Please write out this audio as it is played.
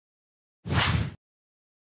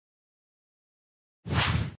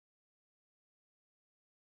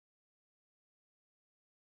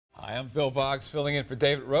Hi, I'm Bill Boggs, filling in for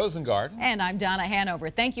David Rosengarten. And I'm Donna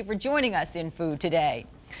Hanover. Thank you for joining us in Food Today.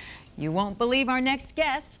 You won't believe our next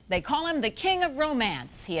guest. They call him the King of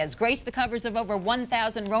Romance. He has graced the covers of over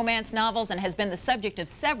 1,000 romance novels and has been the subject of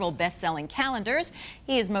several best-selling calendars.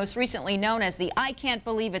 He is most recently known as the I Can't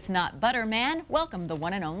Believe It's Not Butter Man. Welcome the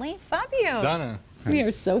one and only Fabio. Donna. We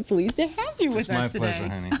are so pleased to have you with us today. It's my pleasure,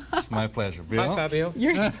 honey. It's my pleasure. Bill? Hi, Fabio.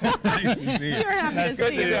 Nice to see you. You're happy to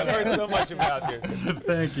see you. I've heard so much about you.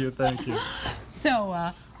 Thank you, thank you.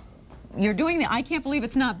 So, you're doing the I Can't Believe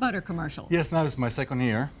It's Not Butter commercial. Yes, now it's my second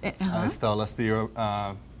year. I started last year.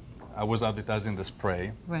 I was advertising the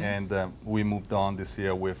spray, right. And we moved on this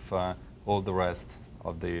year with all the rest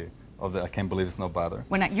of the I Can't Believe It's Not Butter.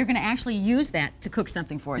 Well, now, you're going to actually use that to cook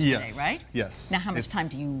something for us today, right? Yes. Now, how much time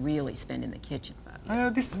do you really spend in the kitchen, Fabio?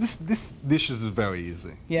 This dish is very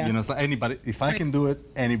easy. Yeah. You know, it's like anybody. If I can do it,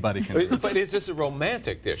 anybody can do it. But is this a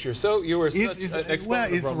romantic dish? You were such an exponent well,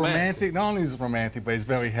 of it's romance. romantic. Not only is it romantic, but it's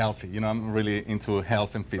very healthy. You know, I'm really into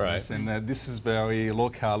health and fitness, Right. and this is very low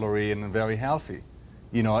calorie and very healthy.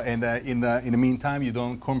 You know, and in the meantime, you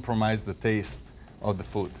don't compromise the taste of the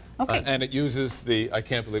food. Okay. And it uses the I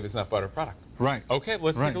Can't Believe It's Not Butter product. Right. Okay,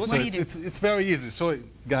 let's take a look So at it. it's very easy. So,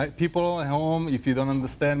 guys, people at home, if you don't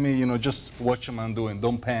understand me, you know, just watch what I'm doing.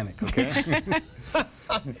 Don't panic, okay?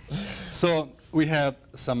 So we have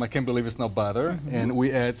some I Can't Believe It's Not Butter, and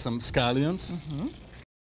we add some scallions,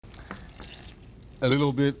 a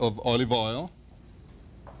little bit of olive oil.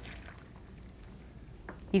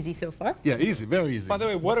 Easy so far? Yeah, easy, very easy. By the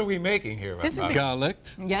way, what are we making here? This would be- Garlic.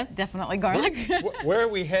 Yeah, definitely garlic. Where are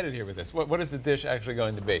we headed here with this? What is the dish actually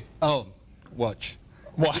going to be? Oh, watch.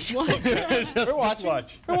 Watch. We're watching.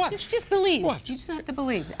 Watch. Just believe. Watch. You just have to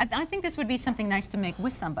believe. I think this would be something nice to make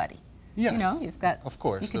with somebody. Yes. You know, you've got. Of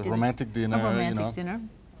course, you could a do romantic this. dinner. A romantic you know, dinner.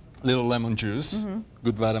 little lemon juice,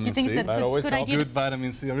 good vitamin You think C. it's a That good, always good helps. idea? Good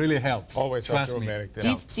vitamin C really helps. Always helps Trust a me. romantic Do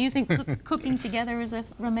dinner. you think cooking together is a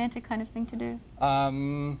romantic kind of thing to do?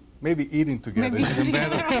 Maybe eating together Maybe is even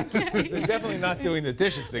better. So you're definitely not doing the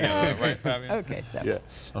dishes together, right, Fabio? Okay. So.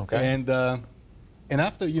 Yeah. Okay. And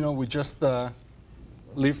after, you know, we just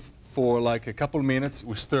leave for like a couple minutes.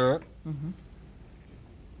 We stir.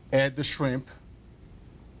 Add the shrimp.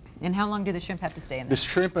 And how long do the shrimp have to stay in The there?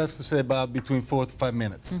 shrimp has to stay about between 4 to 5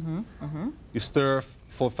 minutes. You stir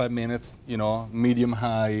 4 or 5 minutes, you know,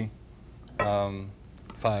 medium-high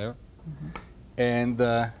fire. And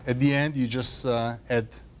at the end, you just add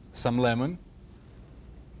some lemon.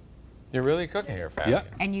 You're really cooking here, Fabio.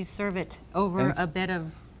 Yeah. And you serve it over And a bed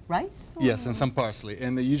of rice? Or? Yes, and some parsley.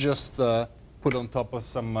 And you just put on top of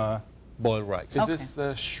some boiled rice. Is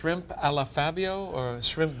this shrimp a la Fabio or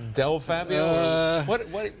shrimp del Fabio? Or what?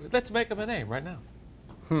 Let's make him a name right now.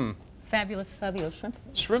 Fabulous Fabio shrimp.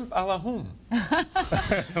 Shrimp a la whom?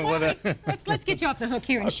 Let's get you off the hook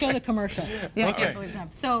here and show the commercial. Yeah, I Okay. can't believe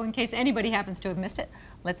that. So in case anybody happens to have missed it,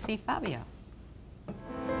 let's see Fabio.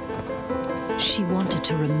 She wanted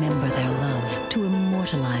to remember their love, to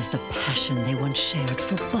immortalize the passion they once shared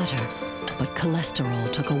for butter. But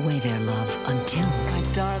cholesterol took away their love until... My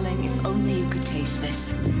darling, if only you could taste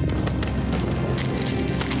this.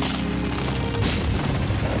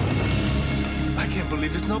 I can't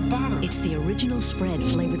believe it's not butter. It's the original spread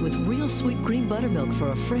flavored with real sweet cream buttermilk for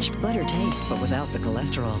a fresh butter taste, but without the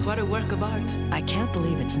cholesterol. What a work of art. I can't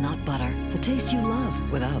believe it's not butter. The taste you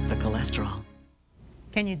love without the cholesterol.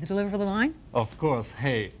 Can you deliver the line? Of course.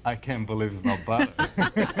 Hey, I can't believe it's not butter.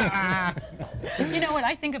 You know what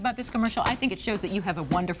I think about this commercial? I think it shows that you have a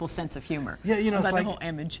wonderful sense of humor. Yeah, you know, about it's the like, whole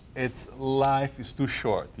image. It's life is too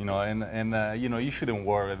short, you know, and you know, you shouldn't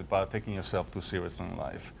worry about taking yourself too serious in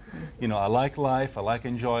life. You know, I like life, I like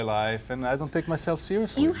enjoy life, and I don't take myself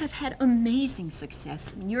seriously. You have had amazing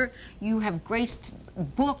success. I mean, you have graced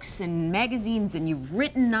books and magazines, and you've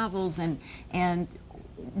written novels, and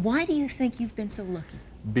why do you think you've been so lucky?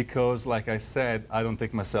 Because, like I said, I don't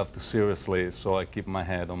take myself too seriously, so I keep my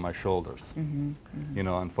head on my shoulders. You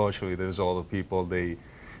know, unfortunately, there's all the people, they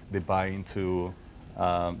buy into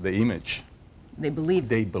the image. They believe.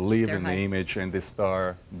 They believe They're in the hype. image, and they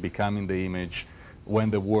start becoming the image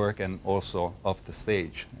when they work and also off the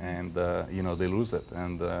stage. And, you know, they lose it.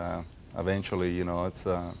 And eventually, you know, it's...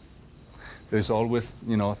 there's always,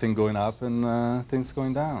 you know, things going up and things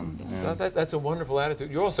going down. So that's a wonderful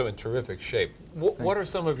attitude. You're also in terrific shape. What are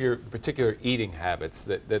some of your particular eating habits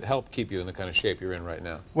that help keep you in the kind of shape you're in right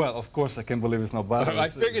now? Well, of course, I can't believe it's not butter. I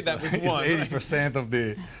figured that was one. It's 80%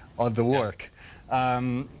 of the work.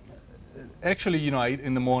 Actually, you know, I eat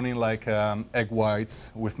in the morning like egg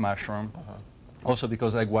whites with mushroom. Also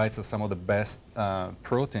because egg whites are some of the best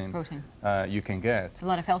protein you can get. A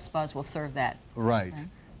lot of health spas will serve that. Right.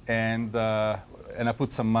 And and I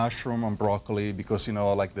put some mushroom on broccoli because, you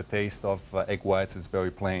know, like the taste of egg whites is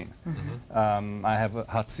very plain. I have a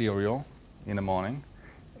hot cereal in the morning,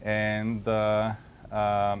 and I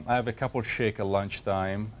have a couple shake at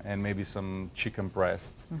lunchtime and maybe some chicken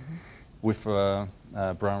breast with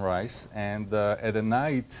brown rice. And at the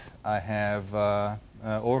night, I have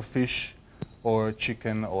or fish or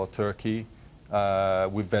chicken or turkey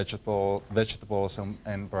with vegetables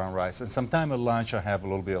and brown rice. And sometime at lunch, I have a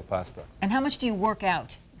little bit of pasta. And how much do you work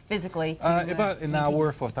out physically? To, about an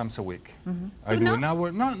hour 4 times a week. So I do an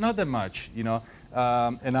hour, not that much, you know.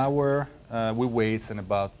 An hour with weights and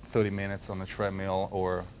about 30 minutes on a treadmill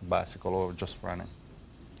or bicycle or just running.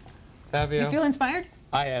 Fabio? You feel inspired?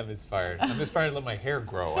 I am inspired. I'm inspired to let my hair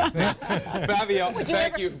grow, I think. Fabio,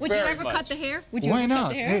 thank you Would you very ever much. cut the hair? Would you Why ever cut not?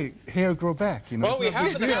 the hair? Hey, hair grow back, you know. Well, we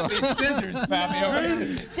happen to have these scissors,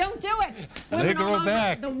 Fabio. Don't do it. They Women grow all over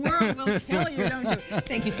back. The world will kill you, don't do it.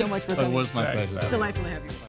 Thank you so much for coming. It was my pleasure. Delightful to have you.